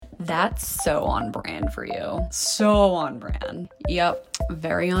That's so on brand for you. So on brand. Yep,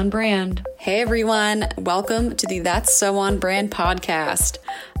 very on brand. Hey everyone, welcome to the That's So On Brand podcast.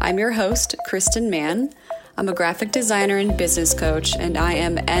 I'm your host, Kristen Mann. I'm a graphic designer and business coach, and I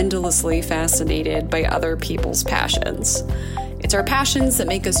am endlessly fascinated by other people's passions. It's our passions that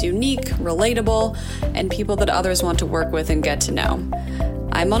make us unique, relatable, and people that others want to work with and get to know.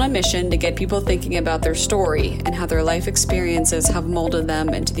 I'm on a mission to get people thinking about their story and how their life experiences have molded them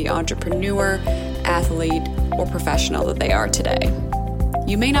into the entrepreneur, athlete, or professional that they are today.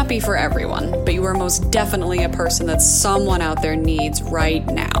 You may not be for everyone, but you are most definitely a person that someone out there needs right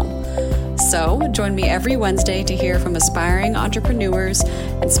now. So join me every Wednesday to hear from aspiring entrepreneurs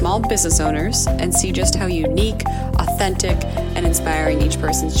and small business owners and see just how unique, authentic, and inspiring each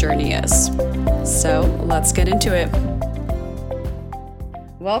person's journey is. So let's get into it.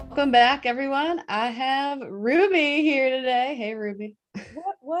 Welcome back, everyone. I have Ruby here today. Hey, Ruby.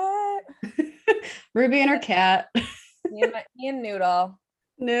 What? Ruby and her cat. Me and Noodle.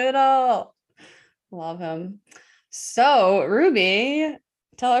 Noodle. Love him. So, Ruby,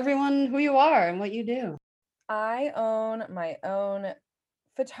 tell everyone who you are and what you do. I own my own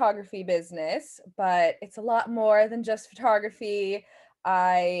photography business, but it's a lot more than just photography.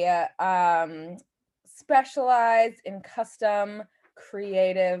 I specialize in custom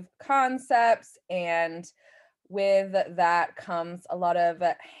creative concepts, and with that comes a lot of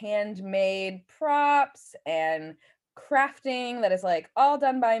handmade props and crafting that is like all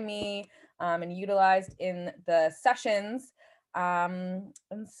done by me and utilized in the sessions. And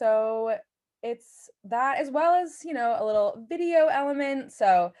so it's that, as well as, you know, a little video element.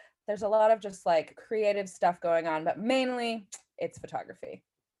 So there's a lot of just like creative stuff going on, but mainly it's photography.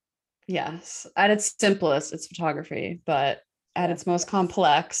 Yes. At its simplest, it's photography, but at its most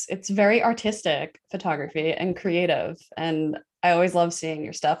complex, it's very artistic photography and creative. And I always love seeing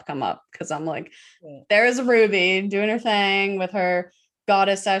your stuff come up because I'm like, there's Ruby doing her thing with her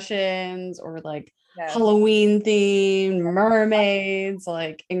goddess sessions or like Halloween themed mermaids,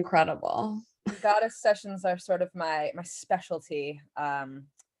 like incredible. Goddess sessions are sort of my specialty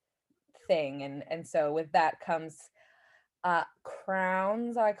thing. And so with that comes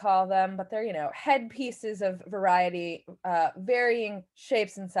crowns, I call them, but they're, you know, headpieces of variety, varying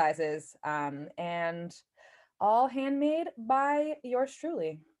shapes and sizes, and all handmade by yours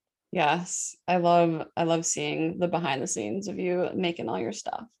truly. Yes, I love seeing the behind the scenes of you making all your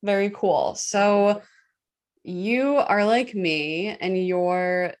stuff. Very cool. So you are like me, and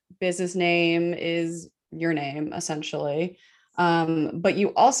your business name is your name essentially. But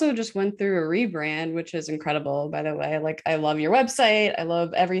you also just went through a rebrand, which is incredible, by the way. Like, I love your website. I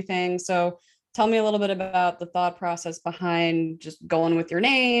love everything. So tell me a little bit about the thought process behind just going with your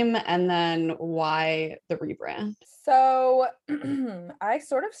name and then why the rebrand. So I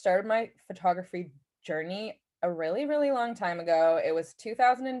sort of started my photography journey a really, really long time ago. It was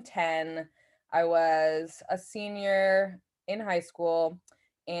 2010. I was a senior in high school,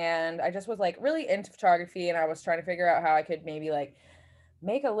 and I just was like really into photography, and I was trying to figure out how I could maybe like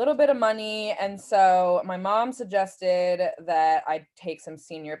make a little bit of money. And so my mom suggested that I take some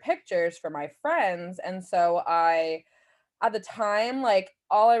senior pictures for my friends. And so at the time, like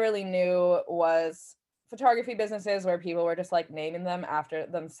all I really knew was photography businesses where people were just like naming them after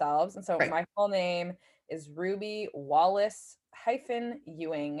themselves. And so my full name is Ruby Wallace-Ewing.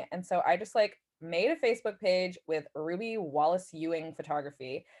 And so I just like made a Facebook page with Ruby Wallace-Ewing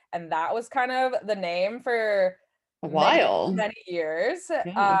Photography. And that was kind of the name for a while, many years.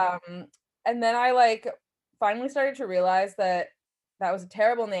 Yeah. And then I like finally started to realize that that was a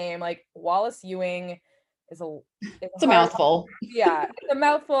terrible name. Like Wallace-Ewing is it's a mouthful. Yeah, it's a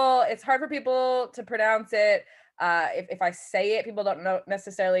mouthful. It's hard for people to pronounce it. If I say it, people don't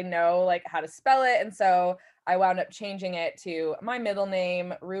necessarily know like how to spell it. And so I wound up changing it to my middle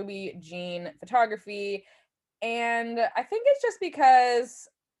name, Ruby Jean Photography. And I think it's just because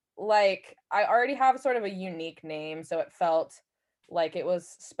like I already have sort of a unique name, so it felt like it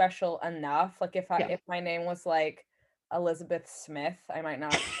was special enough. Like if my name was like Elizabeth Smith, I might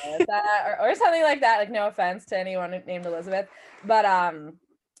not say that or something like that. Like, no offense to anyone named Elizabeth, but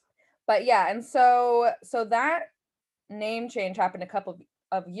yeah. And so that name change happened a couple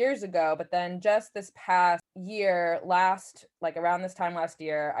of years ago, but then just this past year, around this time last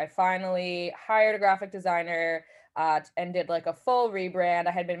year, I finally hired a graphic designer and did like a full rebrand.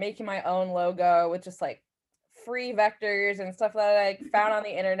 I had been making my own logo with just like free vectors and stuff that I like found on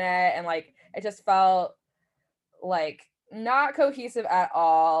the internet, and like it just felt like not cohesive at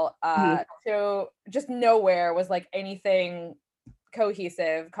all. So just nowhere was like anything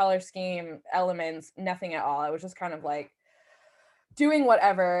cohesive, color scheme, elements, nothing at all. It was just kind of like doing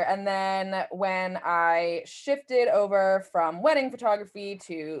whatever. And then when I shifted over from wedding photography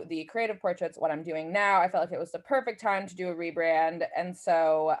to the creative portraits, what I'm doing now, I felt like it was the perfect time to do a rebrand. And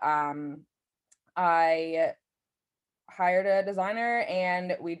so I hired a designer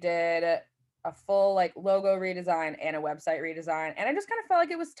and we did a full like logo redesign and a website redesign. And I just kind of felt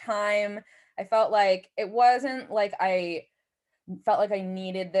like it was time. I felt like it wasn't like I felt like I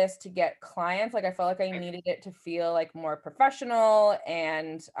needed this to get clients. Like I felt like I needed it to feel like more professional,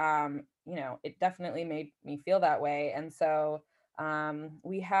 and you know, it definitely made me feel that way. And so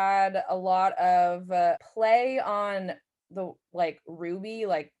we had a lot of play on the like Ruby,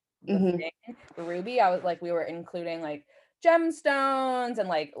 like the Mm-hmm. thing, Ruby. I was like, we were including like gemstones and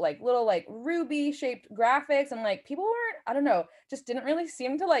like little like ruby shaped graphics, and like people weren't, I don't know, just didn't really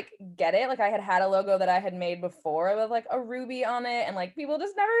seem to like get it. Like I had a logo that I had made before with like a ruby on it, and like people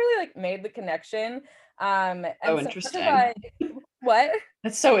just never really like made the connection. So And so much as interesting. I what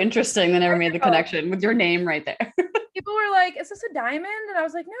That's so interesting. They never made the I know, connection with your name right there. people were like, is this a diamond? And I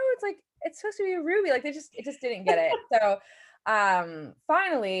was like, no, it's like it's supposed to be a ruby. Like it just didn't get it. So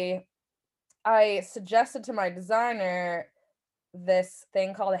finally I suggested to my designer this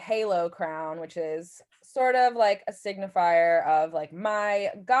thing called a halo crown, which is sort of like a signifier of like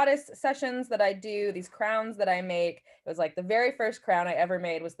my goddess sessions that I do, these crowns that I make. It was like the very first crown I ever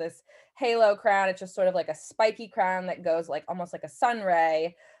made was this halo crown. It's just sort of like a spiky crown that goes like almost like a sun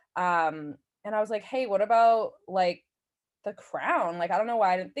ray. And I was like, hey, what about like the crown? Like, I don't know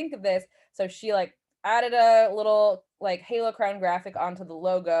why I didn't think of this. So she like added a little like halo crown graphic onto the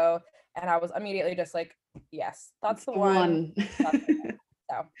logo. And I was immediately just like, yes, that's It's the the one. one. That's the one.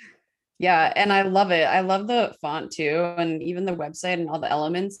 So Yeah, and I love it. I love the font too, and even the website and all the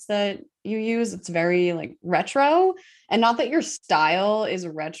elements that you use. It's very like retro, and not that your style is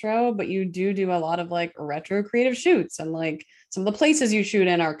retro, but you do a lot of like retro creative shoots, and like some of the places you shoot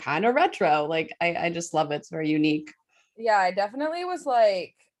in are kind of retro. Like I just love it. It's very unique. yeah, I definitely was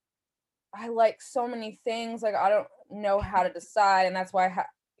like, I like so many things. Like I don't know how to decide, and that's why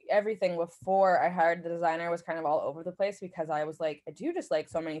everything before I hired the designer was kind of all over the place, because I was like, I do just like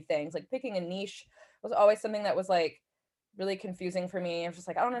so many things. Like picking a niche was always something that was like really confusing for me. I was just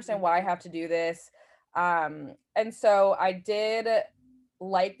like, I don't understand why I have to do this. And so I did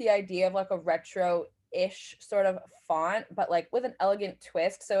like the idea of like a retro-ish sort of font, but like with an elegant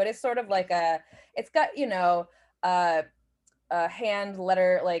twist. So it is sort of like it's got, you know, uh a hand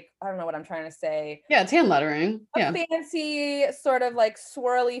letter, like I don't know what I'm trying to say. Yeah, it's hand lettering. A Yeah. fancy sort of like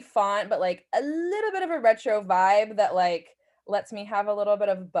swirly font, but like a little bit of a retro vibe that like lets me have a little bit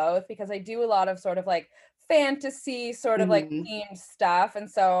of both, because I do a lot of sort of like fantasy sort of like Mhm. themed stuff.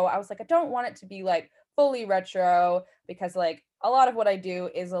 And so I was like, I don't want it to be like fully retro, because like a lot of what I do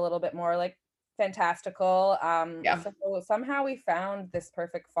is a little bit more like fantastical. Yeah. So somehow we found this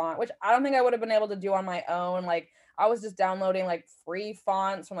perfect font, which I don't think I would have been able to do on my own. Like I was just downloading like free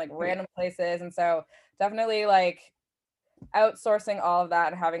fonts from like Oh, yeah. random places. And so definitely like outsourcing all of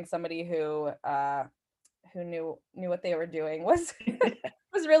that and having somebody who knew what they were doing was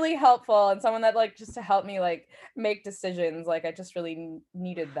was really helpful, and someone that like just to help me like make decisions. Like I just really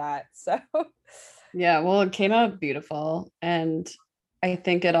needed that. So Yeah, well, it came out beautiful. And I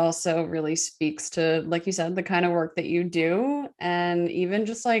think it also really speaks to, like you said, the kind of work that you do. And even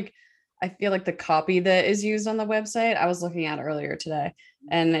just like, I feel like the copy that is used on the website, I was looking at earlier today,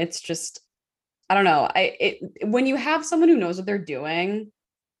 and it's just, I don't know. When you have someone who knows what they're doing,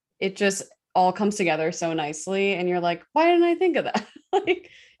 it just all comes together so nicely. And you're like, why didn't I think of that? Like,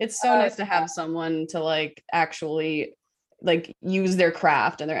 it's so nice to yeah. have someone to like actually like use their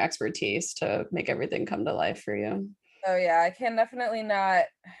craft and their expertise to make everything come to life for you. So yeah, I can definitely not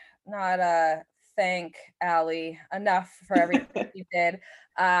thank Allie enough for everything she did.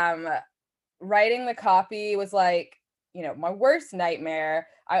 Um Writing the copy was like, you know, my worst nightmare.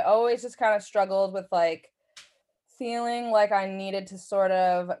 I always just kind of struggled with like feeling like I needed to sort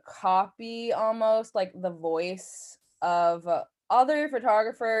of copy almost like the voice of other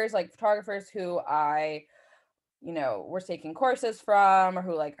photographers, like photographers who I, you know, was taking courses from, or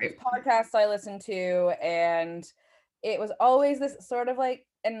who like whose Right. podcasts I listened to. And it was always this sort of like,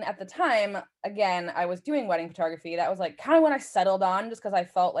 and at the time, again, I was doing wedding photography. That was like kind of when I settled on, just because I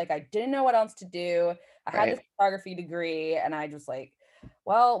felt like I didn't know what else to do. I had this Right. photography degree, and I just like,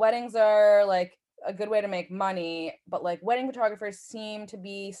 well, weddings are like a good way to make money, but like wedding photographers seem to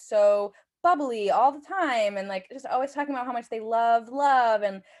be so bubbly all the time, and like just always talking about how much they love.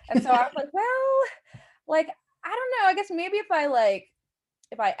 And so I was like, well, like I don't know, I guess maybe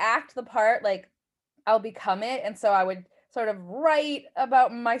if I act the part, like I'll become it. And so I would sort of write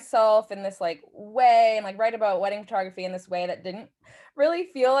about myself in this like way and like write about wedding photography in this way that didn't really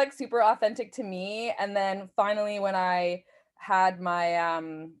feel like super authentic to me. And then finally when I had my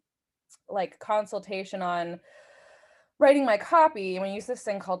like consultation on writing my copy, and we use this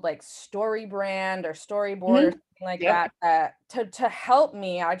thing called like story brand or storyboard or Mhm. something like Yep. that, to help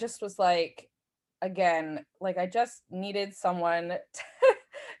me. I just was like, again, like I just needed someone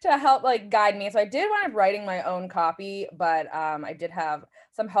to help like guide me. So I did wind up writing my own copy, but I did have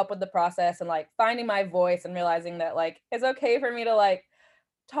some help with the process and like finding my voice and realizing that like it's okay for me to like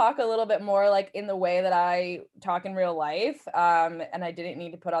talk a little bit more like in the way that I talk in real life. And I didn't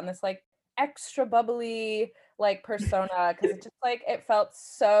need to put on this like extra bubbly like persona because it just like it felt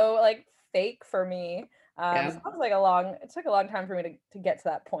so like fake for me. So Yeah. that was like it took a long time for me to get to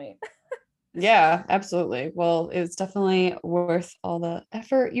that point. Yeah, absolutely. Well, it's definitely worth all the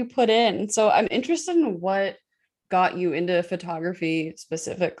effort you put in. So I'm interested in what got you into photography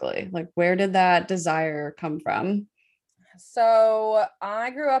specifically. Like, where did that desire come from? So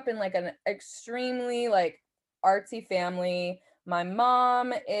I grew up in like an extremely like artsy family. My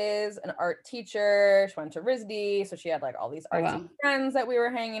mom is an art teacher. She went to RISD, so she had like all these Oh, artsy wow. friends that we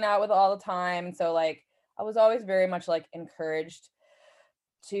were hanging out with all the time. So like I was always very much like encouraged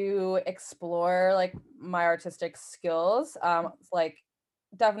to explore like my artistic skills. Like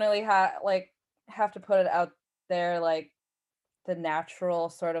definitely have to put it out there like the natural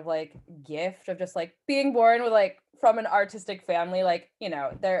sort of like gift of just like being born with like from an artistic family, like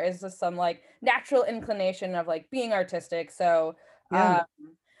there is just some like natural inclination of like being artistic. So Yeah.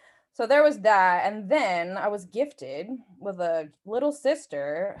 so there was that, and then I was gifted with a little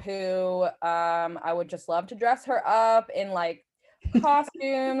sister who I would just love to dress her up in like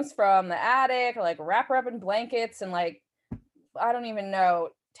costumes from the attic, or like wrap her up in blankets and like I don't even know,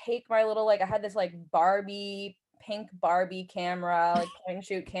 take my little like I had this like pink Barbie camera, like point and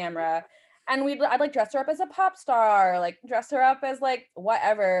shoot camera. And I'd like dress her up as a pop star, like dress her up as like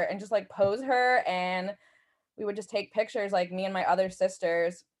whatever, and just like pose her. And we would just take pictures, like me and my other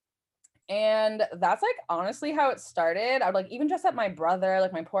sisters. And that's like honestly how it started. I would like even dress up my brother,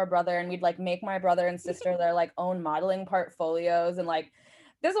 like my poor brother, and we'd like make my brother and sister their like own modeling portfolios. And like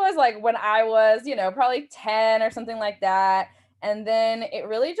this was like when I was, probably 10 or something like that. And then it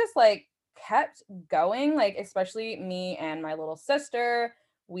really just like kept going, like especially me and my little sister.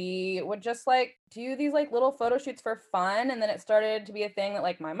 We would just like do these like little photo shoots for fun. And then it started to be a thing that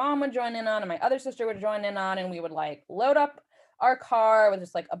like my mom would join in on and my other sister would join in on. And we would like load up our car with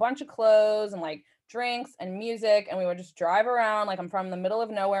just like a bunch of clothes and like drinks and music, and we would just drive around. Like I'm from the middle of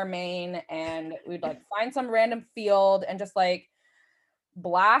nowhere, Maine, and we'd like find some random field and just like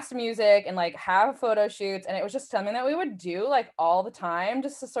blast music and like have photo shoots. And it was just something that we would do like all the time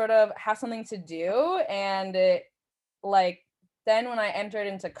just to sort of have something to do. And it like then when I entered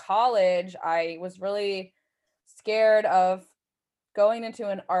into college, I was really scared of going into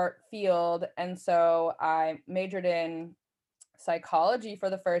an art field, and so I majored in psychology for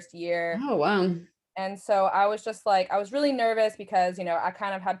the first year. Oh, wow. And so I was just like, I was really nervous because, I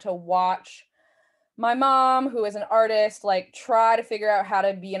kind of had to watch my mom, who is an artist, like try to figure out how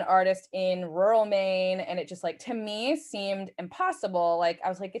to be an artist in rural Maine. And it just like, to me, seemed impossible. Like, I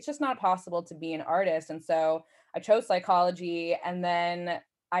was like, it's just not possible to be an artist. And so I chose psychology. And then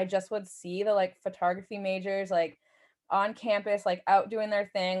I just would see the like photography majors, like on campus, like out doing their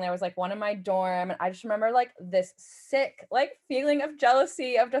thing. There was like one in my dorm. And I just remember like this sick, like feeling of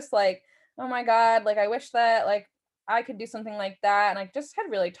jealousy of just like, oh my God, like I wish that like I could do something like that. And I just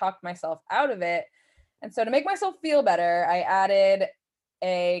had really talked myself out of it. And so to make myself feel better, I added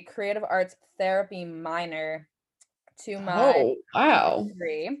a creative arts therapy minor to my Oh, wow.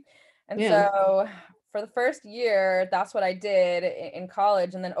 degree. And Yeah. so for the first year, that's what I did in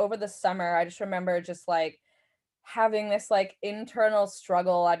college. And then over the summer, I just remember just like having this like internal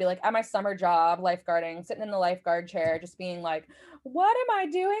struggle. I'd be like at my summer job, lifeguarding, sitting in the lifeguard chair, just being like, what am I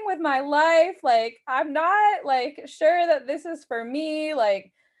doing with my life? Like, I'm not like sure that this is for me.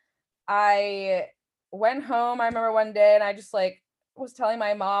 Like, I went home, I remember one day, and I just like was telling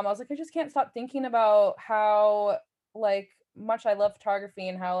my mom, I was like, I just can't stop thinking about how like much I love photography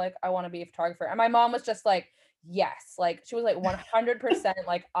and how like I want to be a photographer. And my mom was just like, yes, like she was like 100%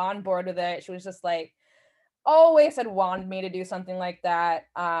 like on board with it. She was just like always had wanted me to do something like that.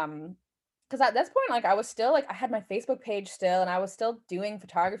 Because at this point, like I was still like I had my Facebook page still, and I was still doing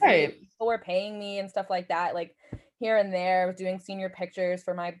photography. Right. People were paying me and stuff like that, like here and there. I was doing senior pictures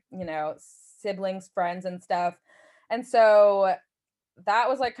for my, siblings, friends, and stuff. And so that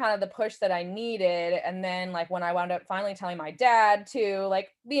was like kind of the push that I needed. And then like when I wound up finally telling my dad to like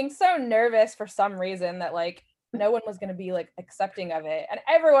being so nervous for some reason that like no one was going to be like accepting of it. And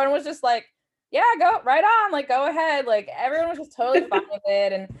everyone was just like, yeah, go right on, like go ahead. Like everyone was just totally fine with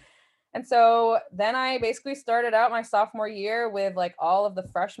it. And so then I basically started out my sophomore year with like all of the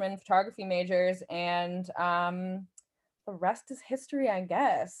freshman photography majors, and the rest is history, I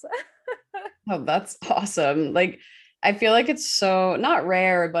guess. Oh, that's awesome. Like, I feel like it's so not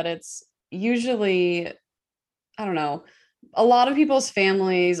rare, but it's usually, I don't know, a lot of people's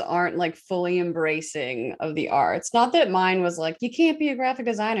families aren't like fully embracing of the arts. Not that mine was like, you can't be a graphic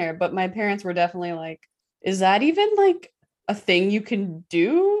designer, but my parents were definitely like, is that even like a thing you can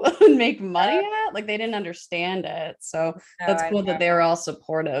do and make money at? Like they didn't understand it. So No, that's I cool that they were all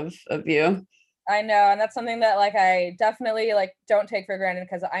supportive of you. I know, and that's something that like I definitely like don't take for granted,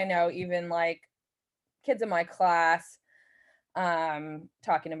 because I know even like kids in my class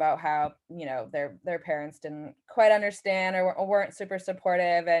talking about how, you know, their parents didn't quite understand or weren't super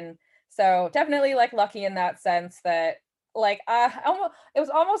supportive. And so definitely like lucky in that sense that like almost, it was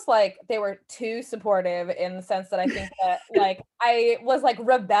almost like they were too supportive, in the sense that I think that like I was like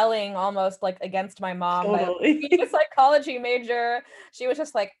rebelling almost like against my mom by like, Totally. being a psychology major. She was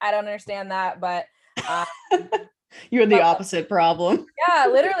just like, I don't understand that, but um You're the but opposite problem. yeah,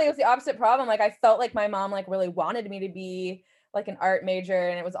 literally it was the opposite problem. Like I felt like my mom like really wanted me to be like an art major,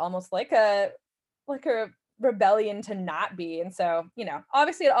 and it was almost like a rebellion to not be. And so, you know,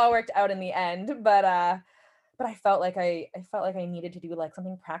 obviously it all worked out in the end, but I felt like I felt like I needed to do like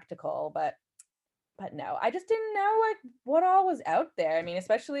something practical, but no, I just didn't know like what all was out there. I mean,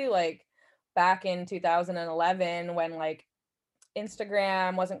 especially like back in 2011 when like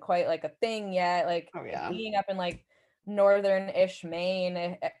Instagram wasn't quite like a thing yet, like Oh yeah. being up in like northern-ish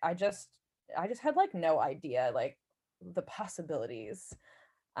Maine, I just had like no idea like the possibilities.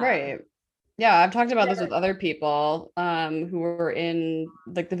 Um Right. Yeah, I've talked about this never with other people who were in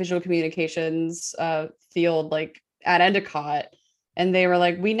like the visual communications field like at Endicott, and they were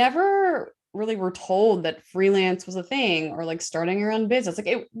like, we never really were told that freelance was a thing or like starting your own business.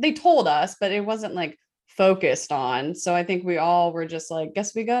 Like they told us, but it wasn't like focused on. So I think we all were just like,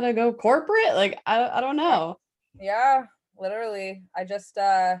 guess we gotta go corporate. Like I don't know. yeah, literally. I just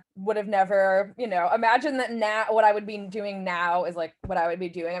would have never, you know, imagine that now what I would be doing now is like what I would be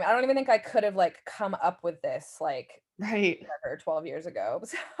doing. I mean, I don't even think I could have like come up with this like Right. whatever, 12 years ago.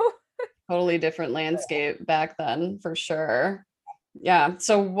 So Totally different landscape back then for sure. Yeah.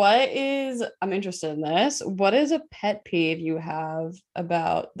 So I'm interested in this. What is a pet peeve you have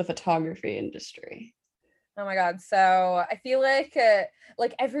about the photography industry? oh my God. So I feel like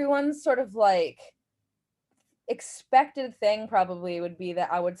everyone's sort of like expected thing probably would be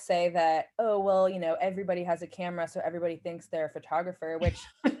that I would say that, oh, well, you know, everybody has a camera, so everybody thinks they're a photographer, which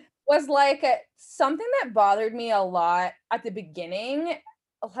was like something that bothered me a lot at the beginning.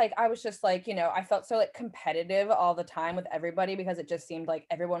 Like I was just like, you know, I felt so like competitive all the time with everybody, because it just seemed like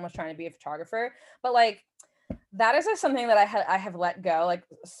everyone was trying to be a photographer. But like that is just something that I have let go like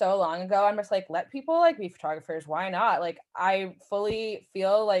so long ago. I'm just like, let people like be photographers. Why not? Like I fully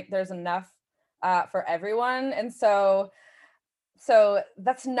feel like there's enough for everyone. And so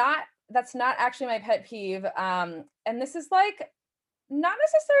that's not actually my pet peeve. And this is like not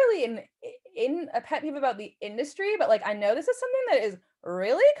necessarily in a pet peeve about the industry, but like I know this is something that is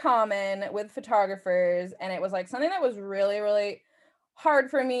really common with photographers, and it was like something that was really really hard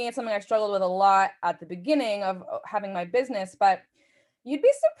for me. It's something I struggled with a lot at the beginning of having my business, but you'd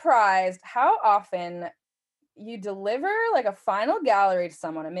be surprised how often you deliver like a final gallery to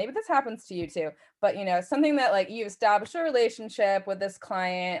someone, and maybe this happens to you too, but you know, something that like you established a relationship with this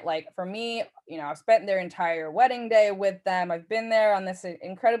client. Like for me, you know, I've spent their entire wedding day with them, I've been there on this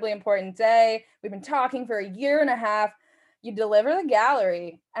incredibly important day, we've been talking for a year and a half. You deliver the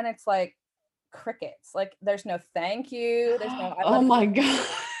gallery and it's like crickets. Like there's no thank you, there's no I Oh love my God.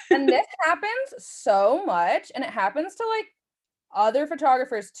 you. And this happens so much, and it happens to like other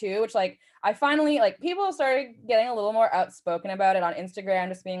photographers too, which like I finally like people started getting a little more outspoken about it on Instagram,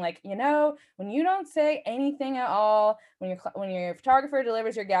 just being like, you know, when you don't say anything at all, when your photographer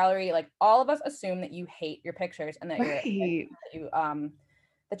delivers your gallery, like all of us assume that you hate your pictures and that Right.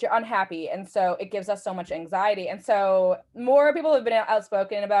 that you're unhappy, and so it gives us so much anxiety. And so more people have been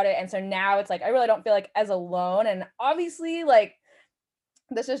outspoken about it, and so now it's like I really don't feel like as alone. And obviously like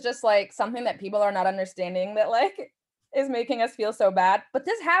this is just like something that people are not understanding that like is making us feel so bad. But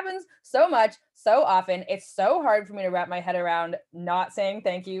this happens so much, so often. It's so hard for me to wrap my head around not saying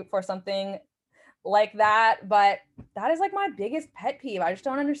thank you for something like that. But that is like my biggest pet peeve. I just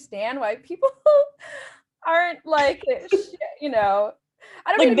don't understand why people aren't like, you know,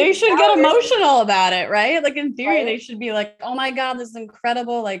 I don't mean Like to be they should get sour, emotional about it, right? Like in theory, right? they should be like, oh my God, this is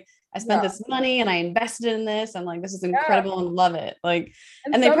incredible. Like I spent Yeah. this money and I invested in this. I'm like, this is Yeah. incredible and love it. Like,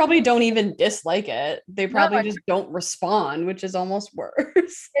 And and they some probably don't even dislike it. They no, probably just don't respond, which is almost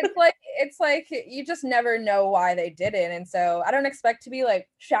worse. it's like you just never know why they did it. And so I don't expect to be like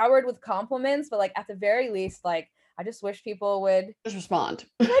showered with compliments, but like at the very least, like I just wish people would Just respond.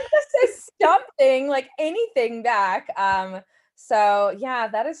 just say something, like anything back. So yeah,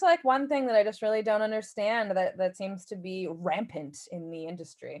 that is like one thing that I just really don't understand that seems to be rampant in the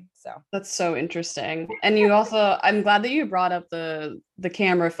industry. So That's so interesting. And you also, I'm glad that you brought up the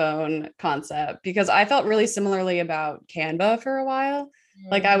camera phone concept because I felt really similarly about Canva for a while.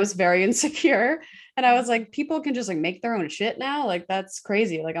 Like I Mhm. was very insecure and I was like, people can just like make their own shit now. Like that's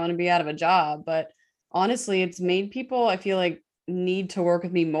crazy. Like I want to be out of a job. But honestly, it's made people, I feel like, need to work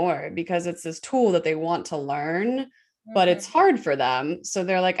with me more because it's this tool that they want to learn, but Mhm. it's hard for them. So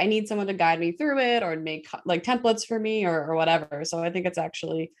they're like, I need someone to guide me through it or make like templates for me or whatever. So I think it's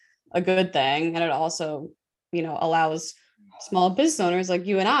actually a good thing. And it also, allows small business owners like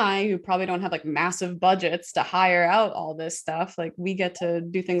you and I, who probably don't have like massive budgets to hire out all this stuff, like we get to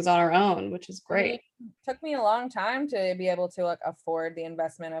do things on our own, which is I mean, great. it took me a long time to be able to like afford the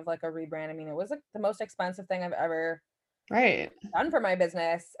investment of like a rebrand. I mean, it was like the most expensive thing I've ever Right. done for my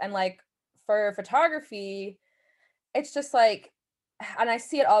business. And like for photography, it's just like, and I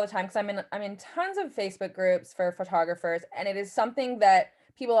see it all the time because I'm in tons of Facebook groups for photographers, and it is something that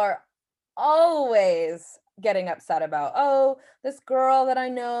people are always getting upset about. Oh, this girl that I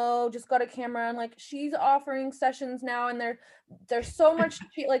know just got a camera and like she's offering sessions now and they're so much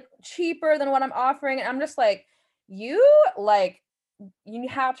cheaper than what I'm offering. And I'm just you like you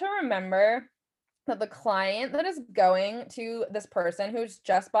have to remember that the client that is going to this person who's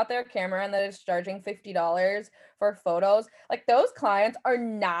just bought their camera and that is charging $50 for photos, like those clients are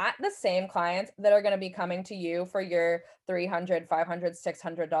not the same clients that are going to be coming to you for your 300, 500,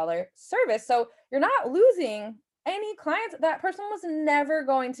 $600 service. So you're not losing any clients. That person was never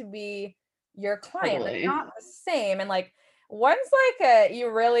going to be your client. They're Totally. not the same. And like once you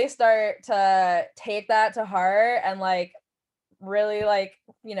really start to take that to heart and like really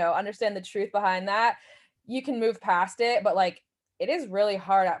understand the truth behind that, you can move past it. But like it is really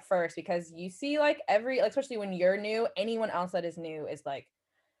hard at first because you see like especially when you're new, anyone else that is new is like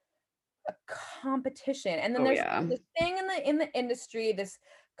a competition. And then Oh there's yeah. this thing in the industry, this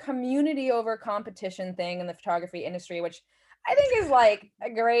community over competition thing in the photography industry, which I think is like a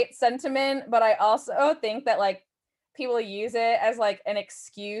great sentiment, but I also think that like people use it as like an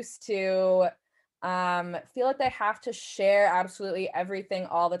excuse to feel like they have to share absolutely everything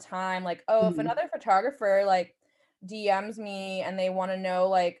all the time. Like, oh, if Mhm. another photographer like DMs me and they want to know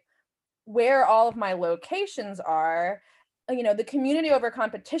like where all of my locations are, the community over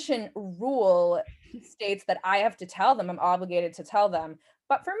competition rule states that I have to tell them, I'm obligated to tell them.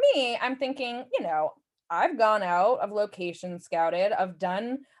 But for me, I'm thinking, I've gone out, I've location scouted, I've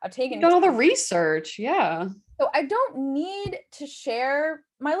You've taken done all the time. research. Yeah. So I don't need to share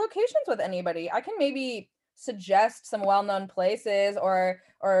my locations with anybody. I can maybe suggest some well-known places or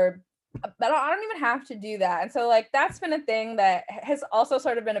but I don't even have to do that. And so like that's been a thing that has also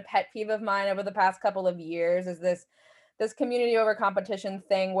sort of been a pet peeve of mine over the past couple of years, is this community over competition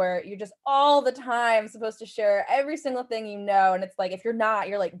thing where you're just all the time supposed to share every single thing, and it's like if you're not,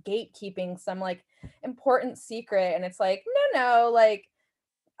 you're like gatekeeping some like important secret. And it's like no, like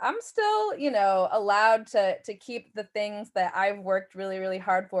I'm still, allowed to keep the things that I've worked really, really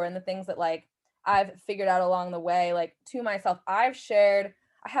hard for and the things that like I've figured out along the way, like to myself.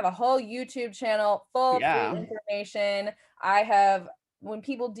 I have a whole YouTube channel full of free Yeah. information. I have when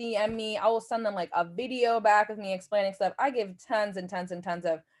people DM me, I will send them like a video back of me explaining stuff. I give tons and tons and tons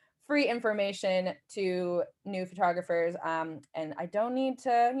of free information to new photographers. And I don't need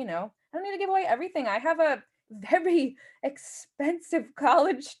to, I don't need to give away everything. I have a very expensive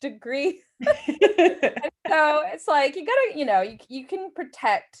college degree. So it's like you gotta, you can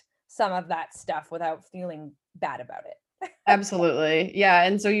protect some of that stuff without feeling bad about it. Absolutely. Yeah.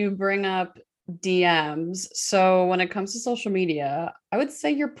 And so you bring up DMs. So when it comes to social media, I would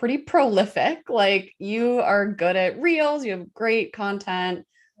say you're pretty prolific. Like you are good at reels, you have great content.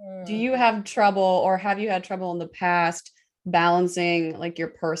 Do Mm. you have trouble or have you had trouble in the past balancing like your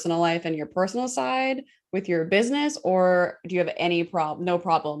personal life and your personal side with your business? Or do you have any problem, no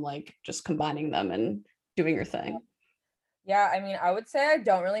problem, like just combining them and doing your thing? Yeah, I mean, I would say I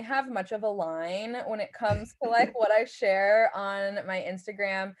don't really have much of a line when it comes to like what I share on my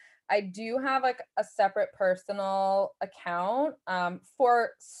Instagram. I do have like a separate personal account for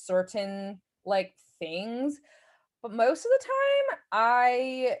certain like things, but most of the time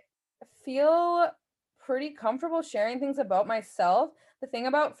I feel pretty comfortable sharing things about myself. The thing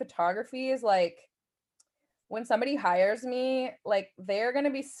about photography is like when somebody hires me, like they're going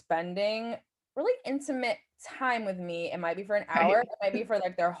to be spending really intimate time with me. It might be for an hour, Right. it might be for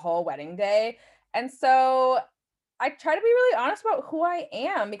like their whole wedding day. And so I try to be really honest about who I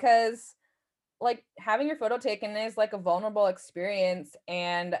am because like having your photo taken is like a vulnerable experience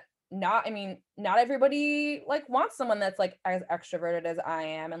and not everybody like wants someone that's like as extroverted as I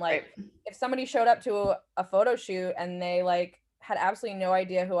am. And like Right. if somebody showed up to a photo shoot and they like had absolutely no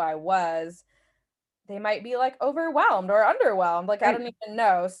idea who I was, they might be like overwhelmed or underwhelmed. Like I Right. don't even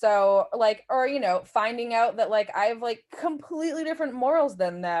know. So like, or finding out that like I have like completely different morals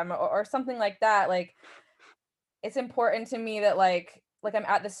than them or something like that. Like it's important to me that like I'm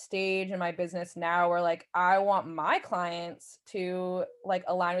at the stage in my business now where like I want my clients to like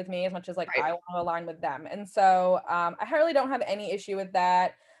align with me as much as like Right. I want to align with them. And so I really don't have any issue with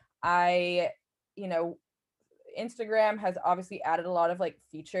that. I, you know, Instagram has obviously added a lot of like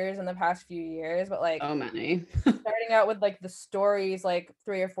features in the past few years, but like So many. starting out with like the stories like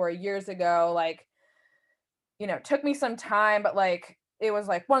 3 or 4 years ago, like, took me some time, but like it was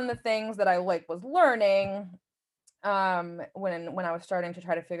like one of the things that I like was learning when I was starting to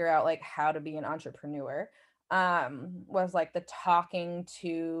try to figure out like how to be an entrepreneur, was like the talking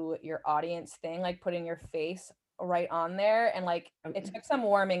to your audience thing, like putting your face right on there. And like it took some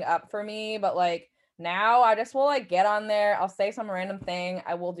warming up for me, but like now I just will like get on there, I'll say some random thing,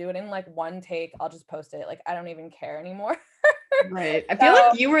 I will do it in like one take, I'll just post it, like I don't even care anymore. Right. I feel So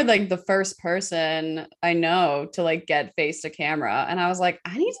like you were like the first person I know to like get face to camera. And I was like,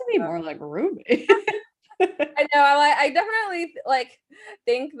 I need to be more like Ruby. I know. I definitely like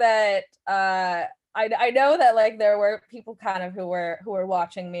think that I know that like there were people kind of who were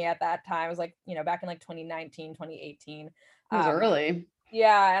watching me at that time. It was like, back in like 2019, 2018. It was Um early.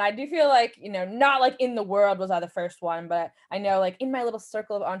 yeah, and I do feel like, not like in the world was I the first one, but I know like in my little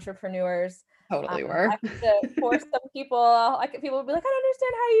circle of entrepreneurs, Totally I were. think that for some people, like people would be like, I don't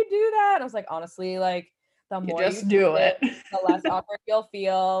understand how you do that. And I was like, honestly, like the You more you just do do it, it. the less awkward you'll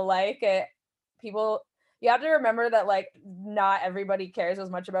feel. Like people, you have to remember that like not everybody cares as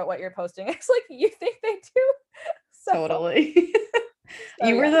much about what you're posting as like you think they do. So, Totally. so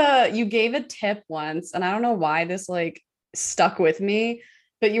yeah. You gave a tip once, and I don't know why this like stuck with me,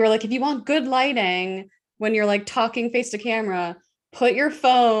 but you were like, if you want good lighting when you're like talking face to camera, put your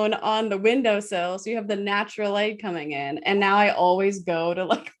phone on the windowsill so you have the natural light coming in. And now I always go to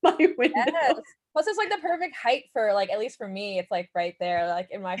like my Yes. window. Plus, it's like the perfect height for like, at least for me, it's like right there, like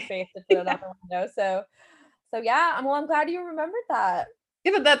in my face to put it on Yeah. the window. So yeah, I'm glad you remembered that.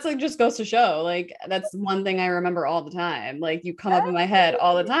 Yeah, but that's like just goes to show, like that's one thing I remember all the time. Like you come up in my head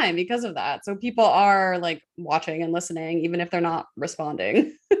all the Absolutely. time because of that. So people are like watching and listening, even if they're not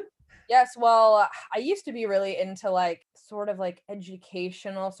responding. Yes, well, I used to be really into like sort of like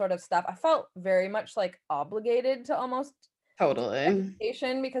educational sort of stuff. I felt very much like obligated to almost do Totally.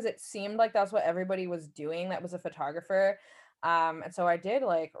 education because it seemed like that's what everybody was doing that was a photographer. And so I did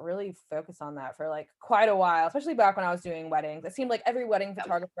like really focus on that for like quite a while, especially back when I was doing weddings. It seemed like every wedding Yeah.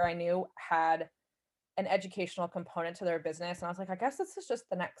 photographer I knew had an educational component to their business. And I was like, I guess this is just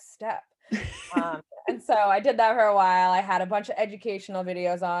the next step. And so I did that for a while. I had a bunch of educational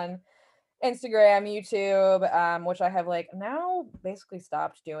videos on Instagram, YouTube, which I have like now basically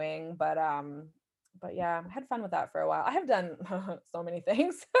stopped doing, but yeah, I had fun with that for a while. I have done so many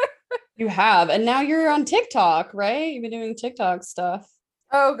things. You have. And now you're on TikTok, right? You've been doing TikTok stuff.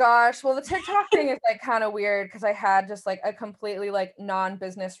 Oh gosh, well the TikTok thing is like kind of weird because I had just like a completely like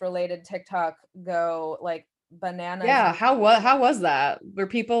non-business related TikTok go like bananas. Yeah. How was that? Were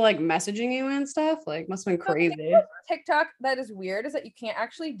people like messaging you and stuff? Like must have been So the thing crazy. with TikTok that is weird is that you can't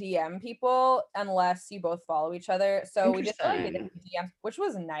actually DM people unless you both follow each other. So we just like did it Interesting. in DMs, which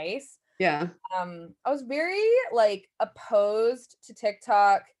was nice. Yeah. I was very like opposed to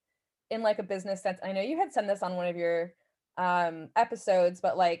TikTok in like a business sense. I know you had said this on one of your episodes,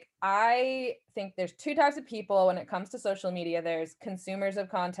 but like I think there's two types of people when it comes to social media. There's consumers of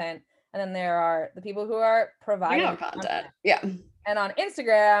content, and then there are the people who are Putting providing out content. content. Yeah. And on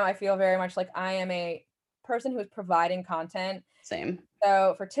Instagram, I feel very much like I am a person who is providing content. Same.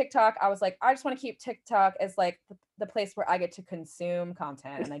 So for TikTok, I was like, I just want to keep TikTok as like the place where I get to consume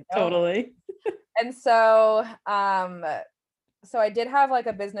content, and I don't. Totally. And so so I did have like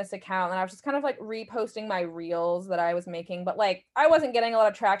a business account and I was just kind of like reposting my reels that I was making, but like I wasn't getting a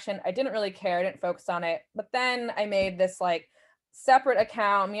lot of traction. I didn't really care. I didn't focus on it. But then I made this like separate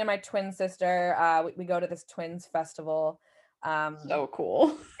account. Me and my twin sister, we go to this twins festival. So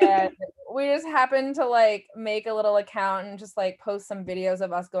cool. And we just happened to like make a little account and just like post some videos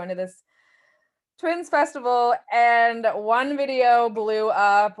of us going to this Twins Festival, and one video blew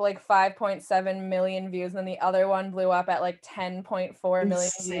up like 5.7 million views, and then the other one blew up at like 10.4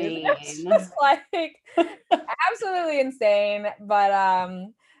 million views. It was just like absolutely insane. But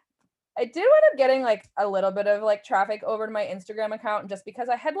I did end up getting like a little bit of like traffic over to my Instagram account just because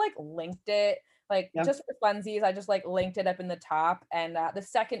I had like linked it, like just for funsies. I just like linked it up in the top, and the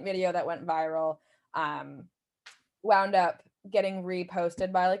second video that went viral wound up getting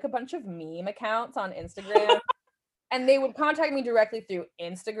reposted by like a bunch of meme accounts on Instagram. And they would contact me directly through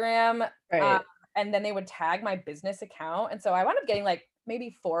Instagram. Right. And then they would tag my business account. And so I wound up getting like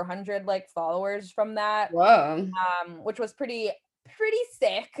maybe 400 like followers from that. Whoa. Which was pretty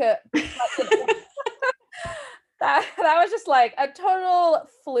sick. But, you know, that was just like a total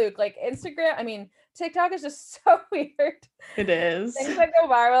fluke. Like Instagram, I mean, TikTok is just so weird. It is. Things that go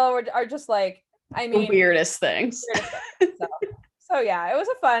viral are just like, I mean, the weirdest things. So yeah, it was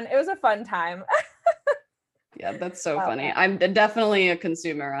a fun time. Yeah, that's so funny. I'm definitely a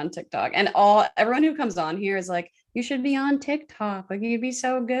consumer on TikTok, and everyone who comes on here is like, you should be on TikTok, like you'd be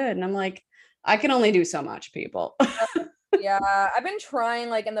so good. And I'm like, I can only do so much, people. Yeah, I've been trying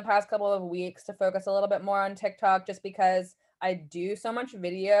like in the past couple of weeks to focus a little bit more on TikTok just because I do so much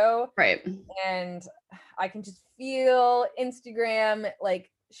video. Right. And I can just feel Instagram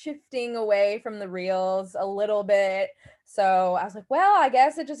like shifting away from the reels a little bit. So I was like, well, I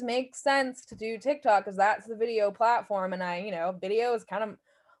guess it just makes sense to do TikTok because that's the video platform. And video is kind of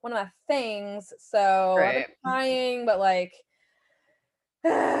one of my things. So I've been trying, but like,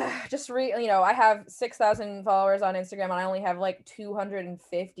 I have 6,000 followers on Instagram and I only have like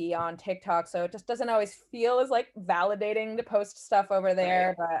 250 on TikTok. So it just doesn't always feel as like validating to post stuff over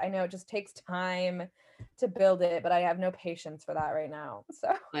there. But I know it just takes time to build it, but I have no patience for that right now.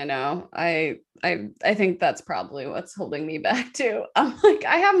 So I know. I think that's probably what's holding me back too. I'm like,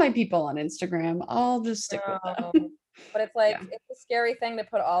 I have my people on Instagram. I'll just stick with them. But it's like it's a scary thing to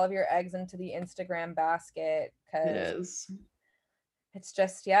put all of your eggs into the Instagram basket because it is. It's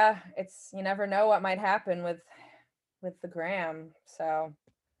just, you never know what might happen with the gram. So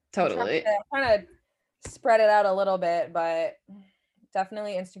totally I'm trying to spread it out a little bit, but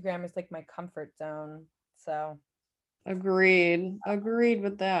definitely Instagram is like my comfort zone. So agreed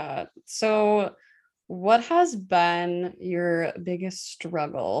with that. So what has been your biggest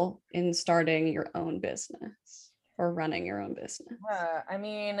struggle in starting your own business or running your own business? I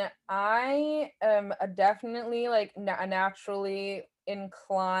mean, I am definitely like a naturally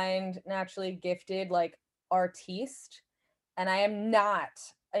inclined, naturally gifted like artiste, and I am not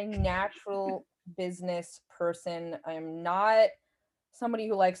a natural business person. I am not somebody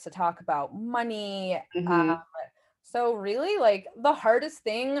who likes to talk about money. So really like the hardest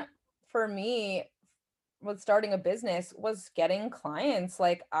thing for me with starting a business was getting clients.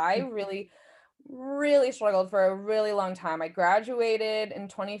 Like I really struggled for a really long time. I graduated in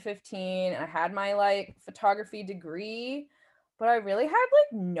 2015 and I had my like photography degree, but I really had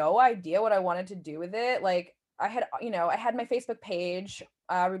like no idea what I wanted to do with it. Like I had my Facebook page,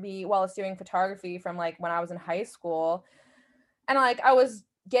 Ruby Wallace-Ewing photography from like when I was in high school. And like I was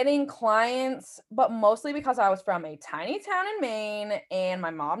getting clients, but mostly because I was from a tiny town in Maine and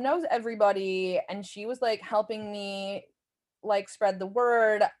my mom knows everybody and she was like helping me like spread the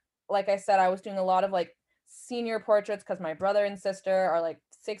word. Like I said, I was doing a lot of like senior portraits because my brother and sister are like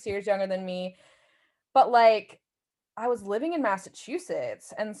 6 years younger than me. But like I was living in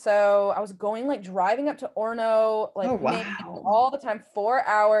Massachusetts. And so I was driving up to Orono, like Maine all the time, 4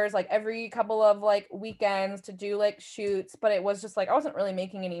 hours, like every couple of like weekends to do like shoots. But it was just like, I wasn't really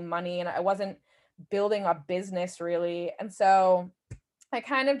making any money and I wasn't building a business really. And so I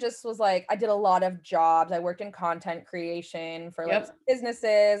kind of just was like, I did a lot of jobs. I worked in content creation for like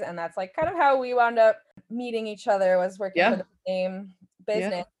businesses. And that's like kind of how we wound up meeting each other, was working for the same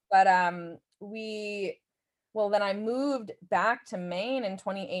business. But then I moved back to Maine in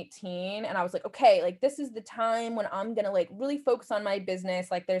 2018 and I was like, okay, like this is the time when I'm going to like really focus on my business.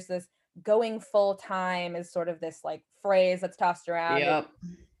 Like there's this going full time is sort of this like phrase that's tossed around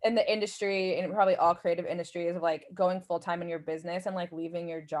in the industry, and probably all creative industries, of like going full time in your business and like leaving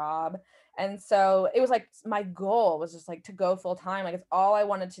your job. And so it was like my goal was just like to go full time. Like it's all I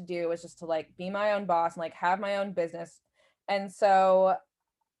wanted to do was just to like be my own boss and like have my own business. And so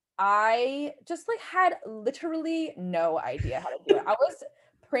I just like had literally no idea how to do it. I was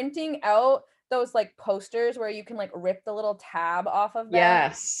printing out those like posters where you can like rip the little tab off of them.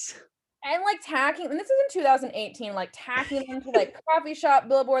 Yes. And like tacking, and this is in 2018, like tacking them to like coffee shop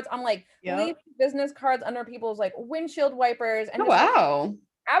billboards. I'm like leaving business cards under people's like windshield wipers. And wow.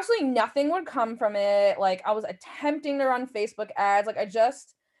 Absolutely nothing would come from it. Like I was attempting to run Facebook ads. Like I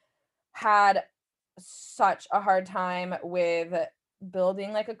just had such a hard time with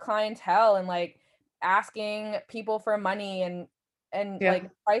building like a clientele and like asking people for money and Yeah. like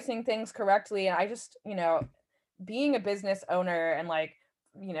pricing things correctly. And I just, being a business owner and like,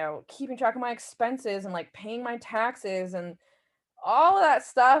 keeping track of my expenses and like paying my taxes and all of that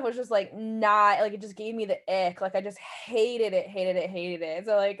stuff was just like not like, it just gave me the ick. Like I just hated it.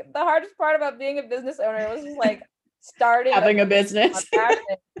 So like the hardest part about being a business owner was just like starting Having a business.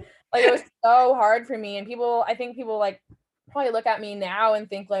 passion. Like it was so hard for me. And I think people like probably look at me now and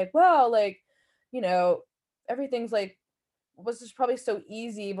think like, well, like, you know, everything's like was just probably so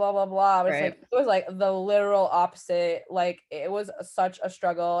easy, blah blah blah. But it's Right. like it was like the literal opposite. Like it was such a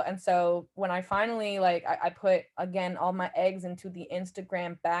struggle. And so when I finally like I put again all my eggs into the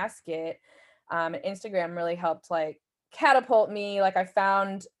Instagram basket, and Instagram really helped like catapult me. Like I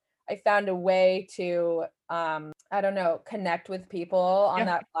found a way to I don't know, connect with people on Yeah.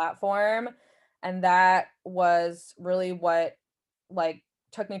 that platform. And that was really what like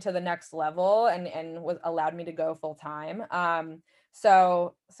took me to the next level and was allowed me to go full time.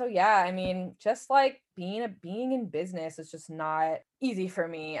 So yeah, I mean, just like being in business is just not easy for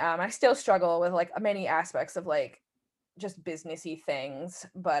me. I still struggle with like many aspects of like just businessy things,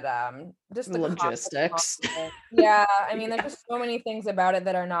 but just Logistics. yeah, I mean, there's Yeah. just so many things about it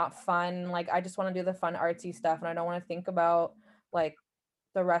that are not fun. Like I just want to do the fun artsy stuff and I don't want to think about like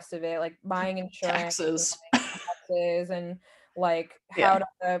the rest of it, like buying insurance and Taxes. like taxes and like Yeah.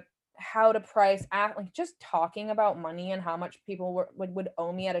 how to price at like just talking about money and how much people would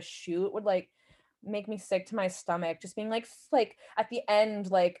owe me at a shoot would like make me sick to my stomach. Just being like at the end,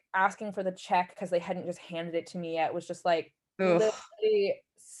 like asking for the check because they hadn't just handed it to me yet was just like Ugh. literally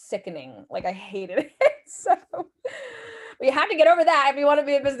sickening. Like I hated it. So but you have to get over that if you want to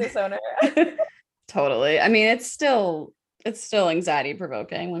be a business owner. Totally. I mean, it's still anxiety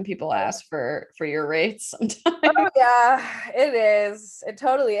provoking when people ask for your rates sometimes. Oh yeah, it is. It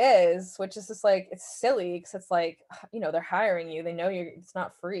totally is, which is just like it's silly because it's like, they're hiring you. They know it's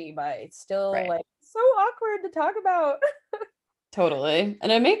not free, but it's still Right. like so awkward to talk about. Totally.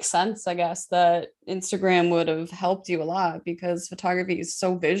 And it makes sense, I guess, that Instagram would have helped you a lot because photography is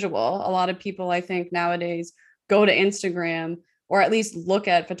so visual. A lot of people, I think, nowadays go to Instagram or at least look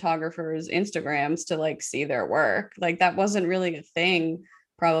at photographers' Instagrams to like see their work. Like that wasn't really a thing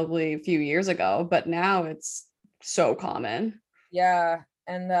probably a few years ago, but now it's so common. Yeah,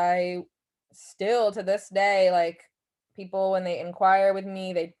 and I still to this day like people when they inquire with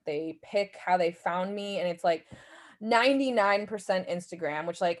me, they pick how they found me and it's like 99% Instagram,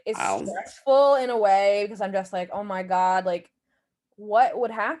 which like is Wow. stressful in a way because I'm just like, "Oh my God, like what would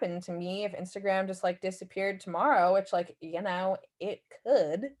happen to me if Instagram just like disappeared tomorrow?" Which like, it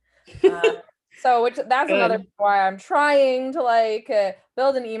could. Uh, so which that's another Good. why I'm trying to like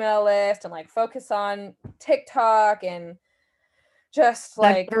build an email list and like focus on TikTok and just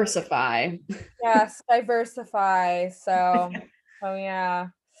like Diversify. yes, diversify. So yeah.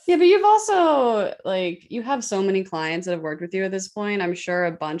 Yeah, but you've also like you have so many clients that have worked with you at this point. I'm sure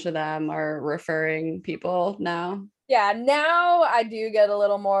a bunch of them are referring people now. Yeah, now I do get a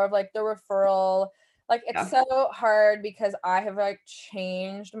little more of like the referral. Like it's Yeah. so hard because I have like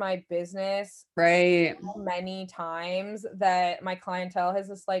changed my business Right. so many times that my clientele has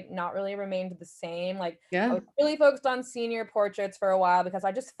just like not really remained the same. Like I Yeah. was really focused on senior portraits for a while because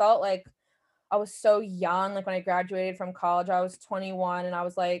I just felt like I was so young. Like when I graduated from college, I was 21 and I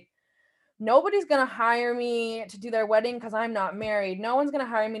was like, nobody's gonna hire me to do their wedding because I'm not married. No one's gonna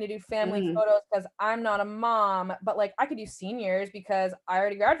hire me to do family Mm. photos because I'm not a mom. But like I could do seniors because I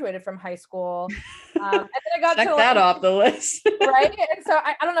already graduated from high school. And then I got to Check that like off the list. right. And so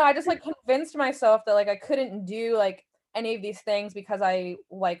I don't know, I just like convinced myself that like I couldn't do like any of these things because I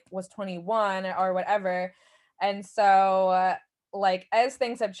like was 21 or whatever. And so like as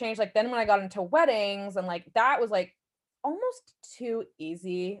things have changed, like then when I got into weddings and like that was like almost too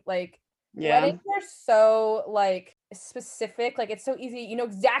easy. Like weddings Yeah. are so like specific. Like it's so easy. You know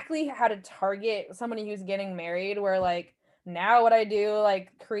exactly how to target somebody who's getting married where like now what I do like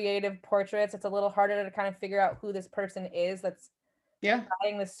creative portraits, it's a little harder to kind of figure out who this person is that's Yeah.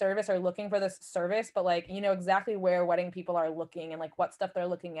 buying this service or looking for this service, but like exactly where wedding people are looking and like what stuff they're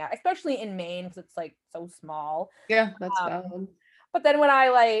looking at, especially in Maine because it's like so small. Yeah, that's Um, valid. but then when I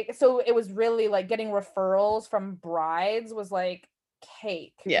like, so it was really like getting referrals from brides was like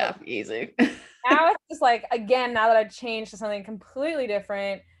cake. But Yeah, easy. now it's just like, again, now that I've changed to something completely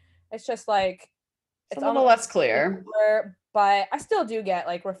different, it's just like, It's a it's little almost less clear. simpler, but I still do get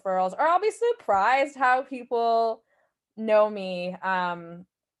like referrals, or I'll be surprised how people know me. And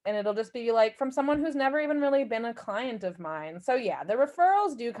it'll just be like from someone who's never even really been a client of mine. So yeah, the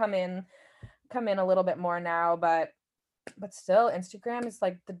referrals do come in, come in a little bit more now, but still Instagram is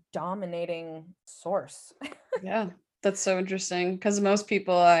like the dominating source. Yeah, that's so interesting because most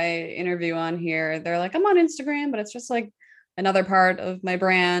people I interview on here, they're like, I'm on Instagram, but it's just like another part of my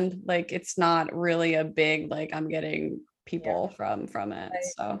brand. Like it's not really a big, like I'm getting people from it. Like,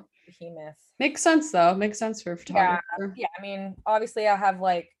 So behemoth. makes sense though. Makes sense for a photographer. Yeah. I mean, obviously I have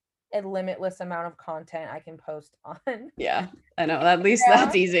like a limitless amount of content I can post on. Yeah, I know. At least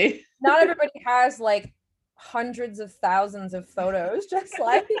that's easy. Not everybody has like hundreds of thousands of photos just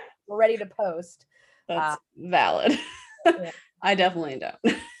like ready to post. That's valid. Yeah. I definitely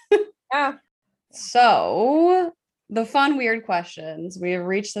don't. Yeah. So the fun, weird questions. We have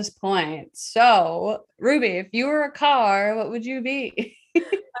reached this point. So, Ruby, if you were a car, what would you be?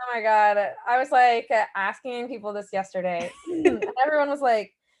 Oh my God. I was like asking people this yesterday. And everyone was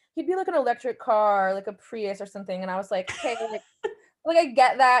like, he'd be like an electric car, like a Prius or something. And I was like, okay, like I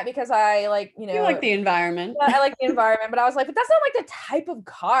get that because I like, you You like the environment. I like the environment, but I was like, but that's not like the type of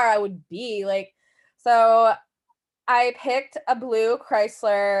car I would be. Like, so I picked a blue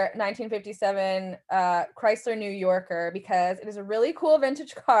Chrysler 1957 Chrysler New Yorker because it is a really cool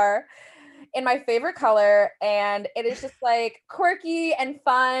vintage car in my favorite color, and it is just like quirky and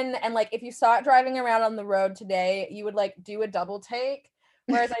fun, and like if you saw it driving around on the road today, you would like do a double take.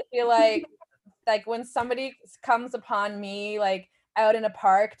 Whereas I feel like when somebody comes upon me like out in a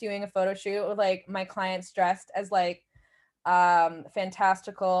park doing a photo shoot with like my clients dressed as like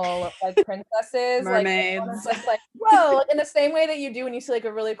fantastical like princesses, Mermaids. like just like whoa, like in the same way that you do when you see like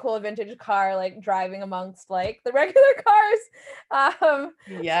a really cool vintage car like driving amongst like the regular cars.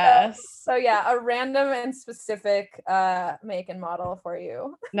 Yes. So yeah, a random and specific make and model for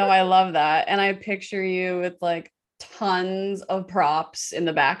you. No, I love that. And I picture you with like tons of props in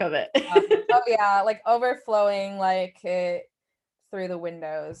the back of it. Oh yeah, like overflowing like it through the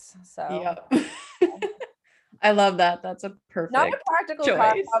windows. So yep. I love that. That's a perfect not a practical choice.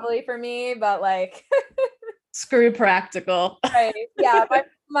 car probably for me, but like screw practical. Right. Yeah.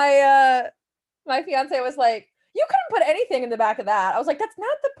 My fiance was like, you couldn't put anything in the back of that. I was like, that's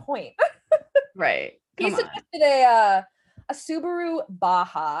not the point. Right. He suggested a Subaru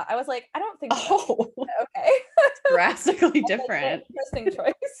Baja. I was like, I don't think so. Okay. Drastically different. Interesting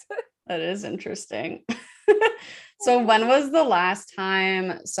choice. That is interesting. So when was the last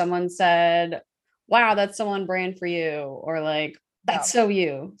time someone said, wow, that's so on brand for you? Or like, that's so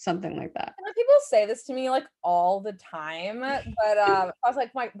you, something like that. And people say this to me like all the time, but I was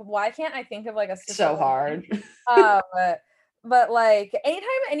like, why can't I think of like a so hard. But like anytime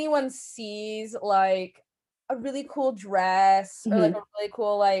anyone sees like a really cool dress or like a really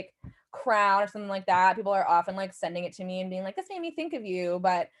cool like crown or something like that, people are often like sending it to me and being like, this made me think of you.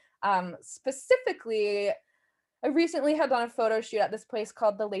 But specifically, I recently had done a photo shoot at this place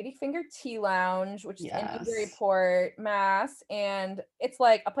called the Ladyfinger Tea Lounge, which is in Newburyport, Mass. And it's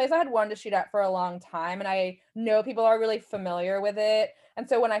like a place I had wanted to shoot at for a long time. And I know people are really familiar with it. And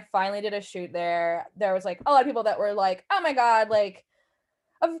so when I finally did a shoot there, there was like a lot of people that were like, oh my God, like,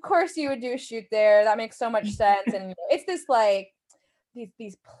 of course you would do a shoot there. That makes so much sense. And it's this like,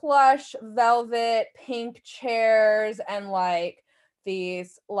 these plush velvet pink chairs and like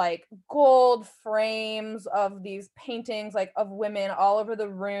these like gold frames of these paintings like of women all over the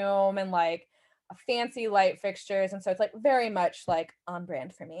room and like fancy light fixtures. And so it's like very much like on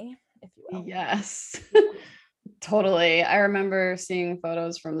brand for me, if you will. Yes. Totally. I remember seeing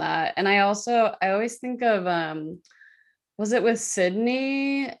photos from that. And I always think of was it with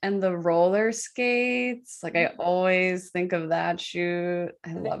Sydney and the roller skates? Like I always think of that shoot.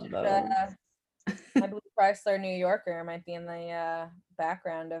 I love those. My blue Chrysler New Yorker might be in the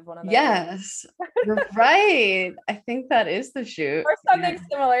background of one of those. Yes, you're right. I think that is the shoot. Or something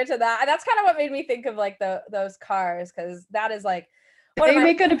similar to that. And that's kind of what made me think of like those cars, because that is like they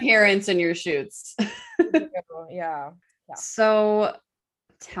make an appearance in your shoots. Yeah. So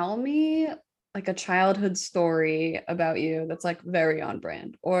tell me like a childhood story about you that's like very on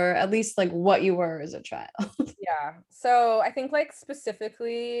brand, or at least like what you were as a child. Yeah. So I think like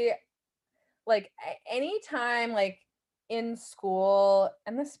specifically like anytime like in school,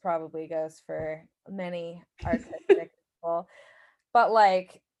 and this probably goes for many artistic people, but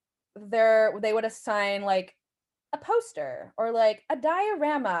like they would assign like a poster or like a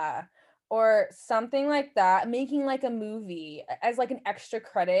diorama or something like that, making like a movie as like an extra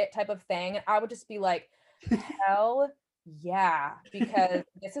credit type of thing. And I would just be like, hell yeah, because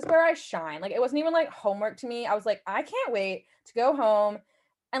this is where I shine. Like it wasn't even like homework to me. I was like, I can't wait to go home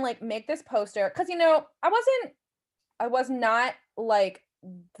and like make this poster. Cause I was not like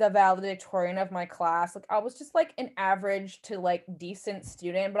the valedictorian of my class. Like I was just like an average to like decent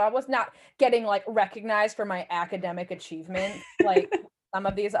student, but I was not getting like recognized for my academic achievement like some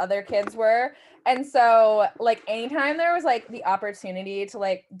of these other kids were. And so like anytime there was like the opportunity to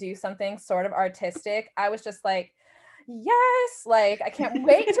like do something sort of artistic, I was just like, yes, like I can't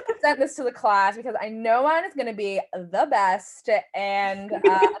wait to present this to the class because I know mine is going to be the best. And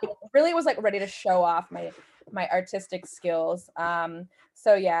really was like ready to show off my artistic skills.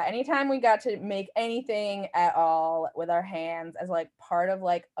 So yeah, anytime we got to make anything at all with our hands as like part of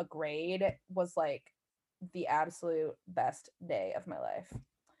like a grade was like the absolute best day of my life.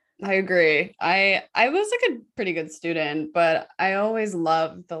 I agree. I was like a pretty good student, but I always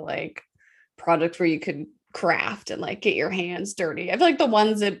loved the like projects where you could craft and like get your hands dirty. I feel like the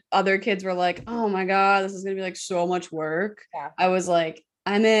ones that other kids were like, oh my God, this is gonna be like so much work. Yeah. I was like,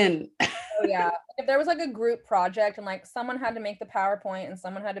 I'm in. Oh yeah. If there was like a group project and like someone had to make the PowerPoint and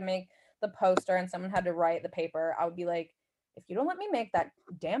someone had to make the poster and someone had to write the paper, I would be like, if you don't let me make that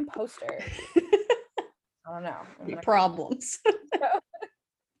damn poster, I don't know. Problems.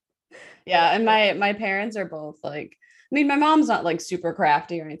 Yeah, and my parents are both like, I mean, my mom's not like super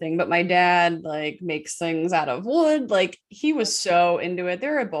crafty or anything, but my dad like makes things out of wood. Like he was so into it. They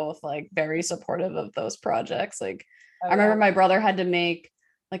were both like very supportive of those projects. Like I remember my brother had to make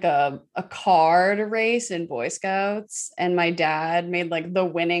like a car to race in Boy Scouts, and my dad made like the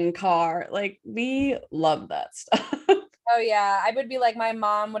winning car. Like we love that stuff. Oh yeah, I would be like, my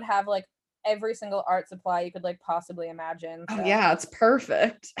mom would have like every single art supply you could like possibly imagine. So. Oh yeah, it's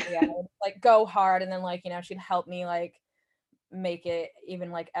perfect. Yeah, like go hard, and then like, you know, she'd help me like make it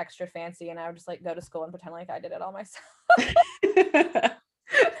even like extra fancy, and I would just like go to school and pretend like I did it all myself.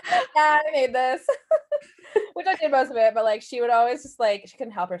 Yeah, I made this. Which I did most of it, but like she would always just like, she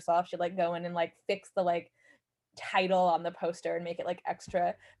couldn't help herself. She'd like go in and like fix the like title on the poster and make it like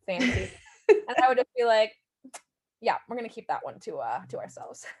extra fancy. And I would just be like, yeah, we're gonna keep that one to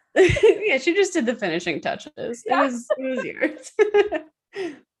ourselves. Yeah, she just did the finishing touches. Yeah. It was yours.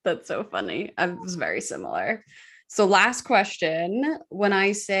 That's so funny. I was very similar. So last question, when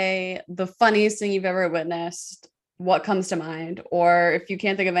I say the funniest thing you've ever witnessed, what comes to mind? Or if you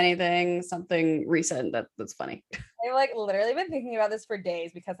can't think of anything, something recent that's funny. I've like literally been thinking about this for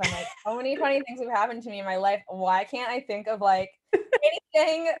days because I'm like, so many funny things have happened to me in my life. Why can't I think of like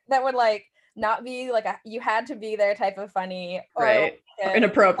anything that would like not be like a you had to be there type of funny, or right, or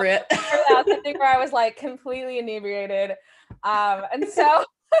inappropriate, or something where I was like completely inebriated, and so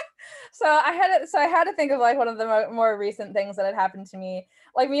I had to think of like one of the more recent things that had happened to me.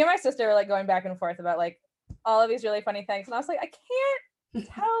 Like me and my sister were like going back and forth about like all of these really funny things, and I was like, I can't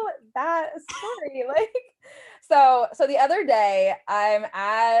tell that story. Like so the other day I'm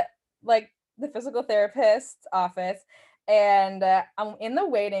at like the physical therapist's office, and I'm in the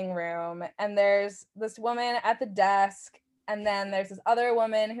waiting room, and there's this woman at the desk, and then there's this other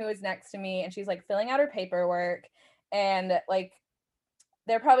woman who is next to me, and she's like filling out her paperwork, and like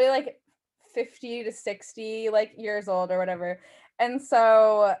they're probably like 50 to 60 like years old or whatever. And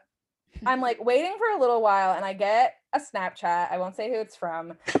so I'm like waiting for a little while, and I get a Snapchat. I won't say who it's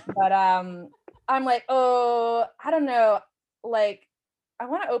from, but I'm like, oh, I don't know, like I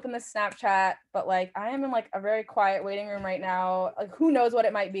want to open this Snapchat, but like I am in like a very quiet waiting room right now. Like who knows what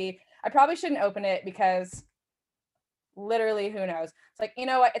it might be. I probably shouldn't open it because literally who knows. It's like, you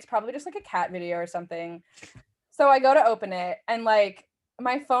know what? It's probably just like a cat video or something. So I go to open it, and like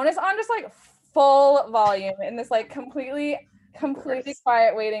my phone is on just like full volume in this like completely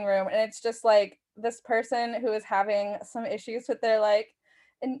quiet waiting room. And it's just like this person who is having some issues with their like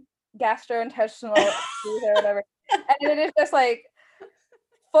gastrointestinal issues or whatever. And it is just like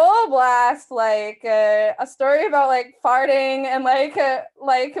full blast, like a story about like farting and like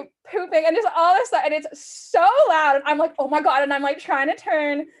pooping and just all this stuff, and it's so loud, and I'm like, oh my god, and I'm like trying to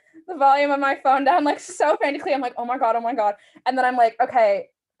turn the volume of my phone down like so frantically. I'm like, oh my god, and then I'm like, okay,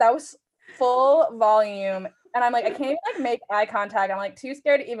 that was full volume, and I'm like, I can't even like make eye contact. I'm like too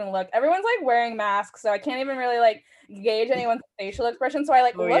scared to even look. Everyone's like wearing masks, so I can't even really like gauge anyone's facial expression. So I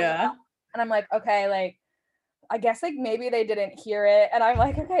like look up, and I'm like, okay, like I guess like maybe they didn't hear it, and I'm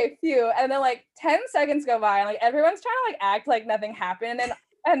like, okay, phew. And then like 10 seconds go by, and like everyone's trying to like act like nothing happened,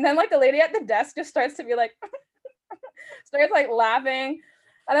 and then like the lady at the desk just starts to be like starts like laughing,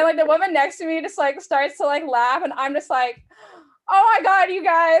 and then like the woman next to me just like starts to like laugh, and I'm just like, oh my god, you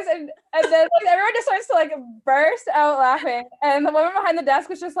guys, and then like everyone just starts to like burst out laughing, and the woman behind the desk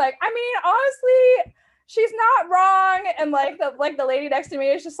was just like, I mean, honestly, she's not wrong. And like the lady next to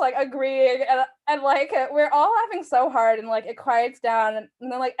me is just like agreeing, and like we're all laughing so hard, and like it quiets down, and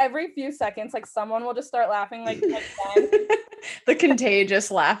then like every few seconds like someone will just start laughing like again. The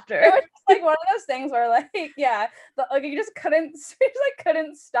contagious laughter. It was just like one of those things where like like you just couldn't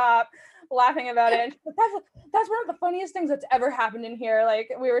stop laughing about it. And like, that's one of the funniest things that's ever happened in here.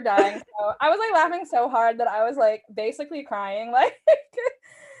 Like we were dying. So I was like laughing so hard that I was like basically crying. Like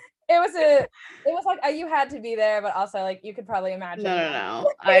it was like you had to be there, but also like you could probably imagine.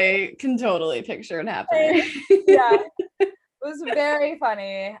 No. I can totally picture it happening. Yeah. It was very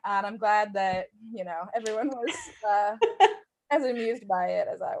funny. And I'm glad that, everyone was as amused by it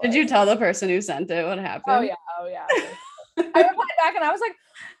as I was. Did you tell the person who sent it what happened? Oh yeah. I replied back and I was like,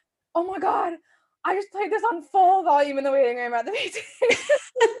 oh my God, I just played this on full volume in the waiting room at the meeting.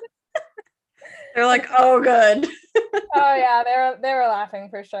 They're like, oh, good. Oh yeah, they were laughing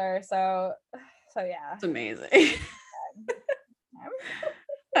for sure. So yeah. It's amazing.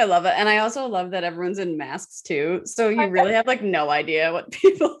 I love it. And I also love that everyone's in masks too. So you really have like no idea what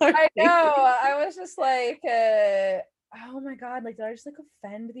people are I thinking. know. I was just like, oh my God, like did I just like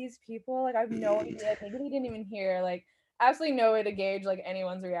offend these people? Like I have no idea. Like, maybe they didn't even hear. Like absolutely no way to gauge like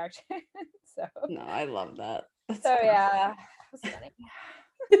anyone's reaction. So no, I love that. That's so yeah, it was funny.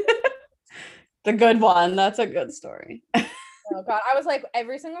 The good one. That's a good story. Oh God, I was like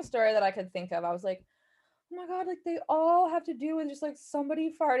every single story that I could think of. I was like, oh my God, like they all have to do with just like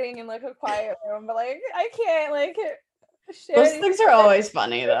somebody farting in like a quiet room, but like I can't like share. Those things are always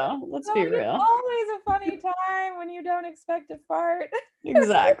funny though. Let's be real. It's always a funny time when you don't expect to fart.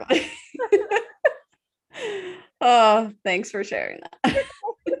 Exactly. Oh, thanks for sharing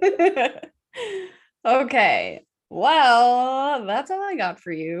that. Okay. Well, that's all I got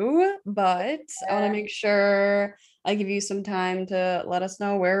for you, but I want to make sure I give you some time to let us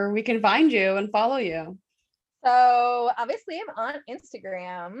know where we can find you and follow you. So obviously I'm on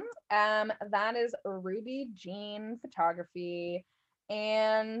Instagram. That is Ruby Jean Photography.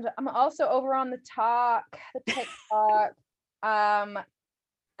 And I'm also over on the TikTok,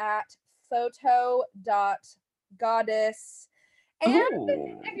 at photo.goddess. And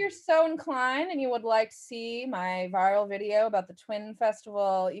if you're so inclined and you would like to see my viral video about the Twin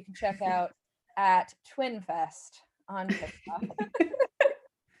Festival, you can check out at TwinFest on TikTok.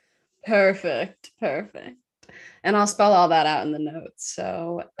 Perfect. And I'll spell all that out in the notes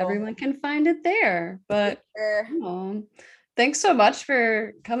so everyone can find it there. But thanks so much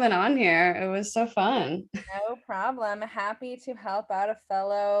for coming on here. It was so fun. No problem. Happy to help out a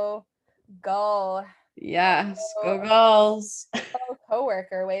fellow gull. Yes, go Gulls.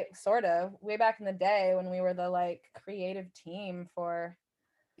 Co-worker, way back in the day when we were the like creative team for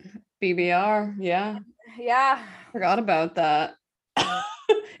BBR. Yeah. Forgot about that.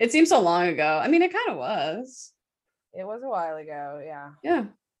 It seems so long ago. I mean, it kind of was. It was a while ago. Yeah.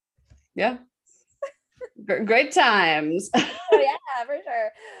 Great times. Yeah, for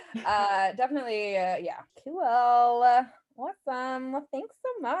sure. Definitely. Yeah. Cool. Awesome. Well, thanks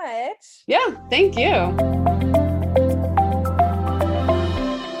so much. Yeah. Thank you.